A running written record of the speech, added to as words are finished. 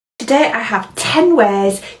Today I have 10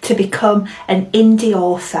 ways to become an indie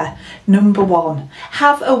author. Number 1,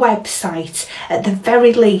 have a website, at the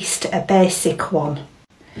very least a basic one.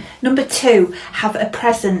 Number 2, have a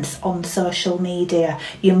presence on social media.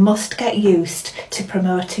 You must get used to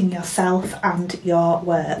promoting yourself and your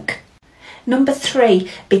work. Number 3,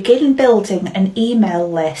 begin building an email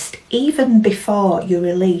list even before you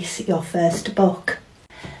release your first book.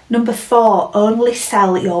 Number 4, only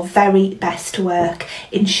sell your very best work.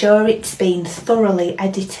 Ensure it's been thoroughly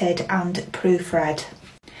edited and proofread.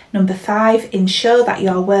 Number 5, ensure that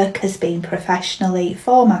your work has been professionally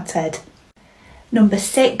formatted. Number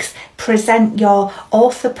 6, present your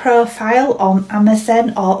author profile on Amazon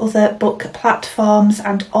or other book platforms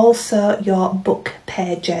and also your book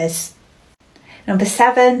pages. Number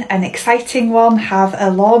 7, an exciting one, have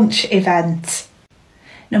a launch event.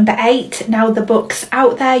 Number 8, now the book's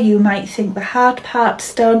out there, you might think the hard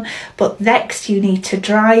part's done, but next you need to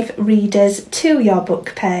drive readers to your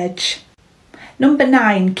book page. Number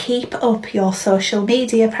 9, keep up your social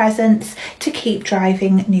media presence to keep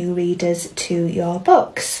driving new readers to your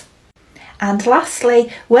books. And lastly,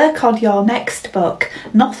 work on your next book.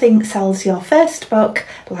 Nothing sells your first book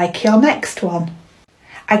like your next one.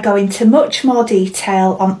 I go into much more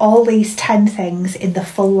detail on all these 10 things in the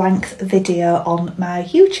full-length video on my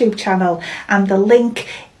YouTube channel, and the link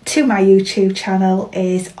to my YouTube channel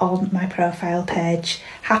is on my profile page.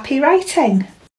 Happy writing!